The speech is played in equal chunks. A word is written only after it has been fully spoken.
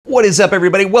What is up,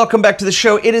 everybody? Welcome back to the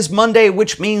show. It is Monday,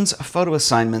 which means photo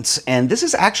assignments, and this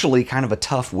is actually kind of a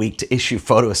tough week to issue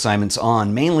photo assignments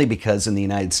on, mainly because in the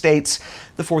United States,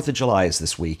 the 4th of July is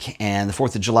this week, and the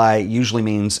 4th of July usually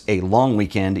means a long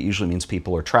weekend. It usually means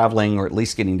people are traveling or at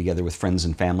least getting together with friends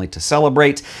and family to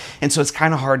celebrate, and so it's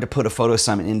kind of hard to put a photo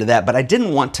assignment into that, but I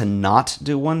didn't want to not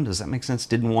do one. Does that make sense?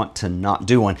 Didn't want to not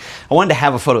do one. I wanted to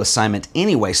have a photo assignment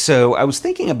anyway, so I was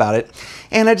thinking about it,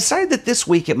 and I decided that this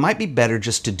week it might be better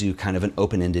just to do kind of an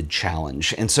open-ended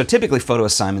challenge. And so typically photo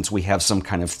assignments, we have some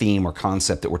kind of theme or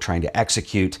concept that we're trying to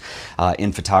execute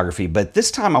in photography, but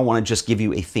this time I want to just give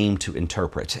you a theme to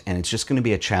interpret, and it's just going to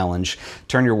be a challenge.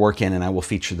 Turn your work in and I will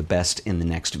feature the best in the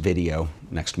next video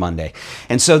next Monday.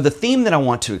 And so the theme that I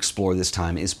want to explore this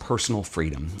time is personal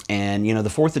freedom. And you know, the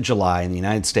 4th of July in the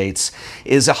United States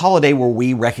is a holiday where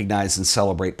we recognize and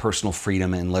celebrate personal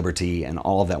freedom and liberty and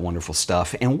all of that wonderful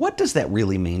stuff. And what does that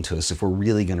really mean to us if we're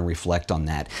really going to reflect on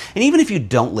that? And even if you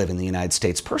don't live in the United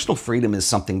States, personal freedom is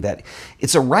something that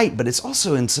it's a right, but it's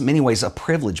also in so many ways a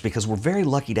privilege, because we're very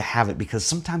lucky to have it, because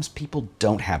sometimes people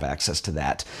don't have access to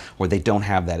that, or they don't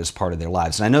have that as part of their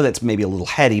lives. And I know that's maybe a little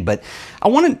heady, but I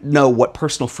want to know what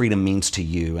personal freedom means to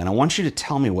you, and I want you to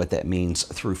tell me what that means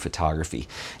through photography.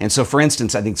 And so, for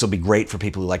instance, I think this will be great for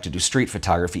people who like to do street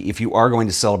photography. If you are going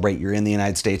to celebrate, you're in the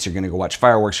United States, you're going to go watch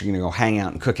fireworks, you're going to go hang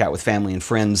out and cook out with family and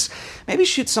friends, maybe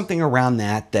shoot something around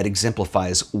that that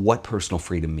exemplifies what personal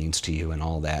freedom means to you and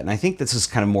all that. And I think this is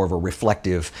kind of more of a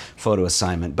reflective photo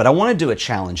assignment, but I want to do a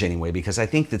challenge anyway, because I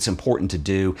think that's important to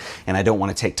do, and I don't want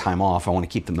to take time off. I want to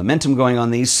keep the momentum going on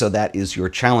these, so that is your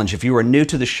challenge. If you are new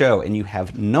to the show and you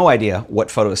have no idea what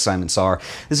photo assignments are,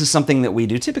 this is something that we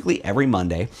do typically every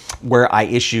Monday, where I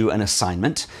issue an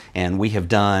assignment, and we have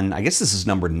done, I guess this is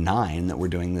number 9 that we're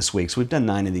doing this week, so we've done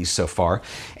 9 of these so far,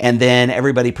 and then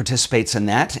everybody participates in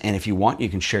that. And if you want, you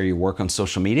can share your work on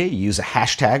social media. You use a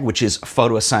hashtag, which is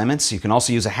photo assignments. You can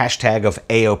also use a hashtag of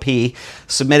AOP,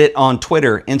 submit it on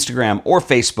Twitter, Instagram, or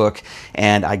Facebook,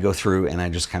 and I go through and I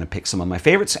just kind of pick some of my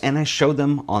favorites and I show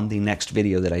them on the next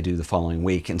video that I do the following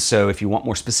week. And so if you want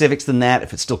more specifics than that,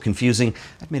 if it's still confusing,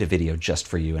 I've made a video just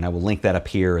for you, and I will link that up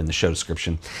here in the show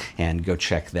description, and go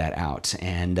check that out.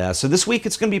 And so this week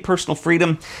it's going to be personal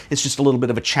freedom. It's just a little bit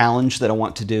of a challenge that I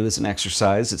want to do as an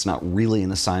exercise. It's not really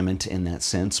an assignment in that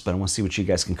sense, but I want to see what you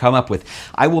guys can come up with.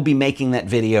 I will be making that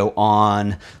video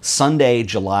on Sunday,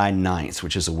 July 9th,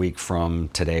 which is a week from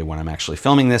today when I'm actually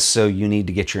filming this, so you need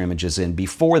to get your images in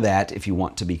before that if you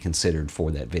want to be considered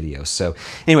for that video. So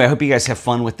anyway, I hope you guys have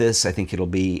fun with this. I think it'll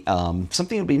be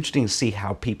something that'll be interesting to see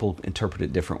how people interpret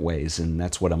it different ways, and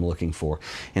that's what I'm looking for.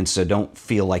 And so don't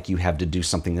feel like you have to do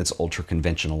something that's ultra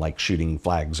conventional, like shooting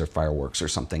flags or fireworks or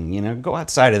something. You know, go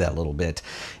outside of that a little bit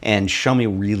and show me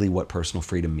really what personal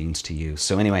freedom means to you.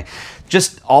 So anyway,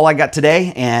 just all I got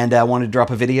today, and I wanted to drop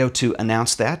a video to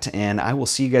announce that, and I will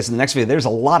see you guys in the next video. There's a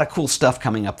lot of cool stuff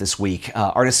coming up this week.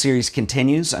 Artist Series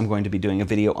continues. I'm going to be doing a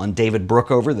video on David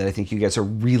Brookover that I think you guys are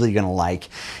really going to like,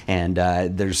 and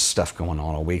there's stuff going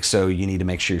on all week, so you need to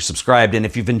make sure you're subscribed. And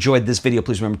if you've enjoyed this video,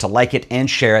 please remember to like it and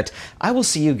share it. I will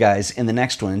see you guys in the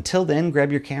next one. Until then,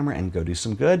 grab your camera and go do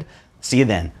some good. See you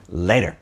then. Later.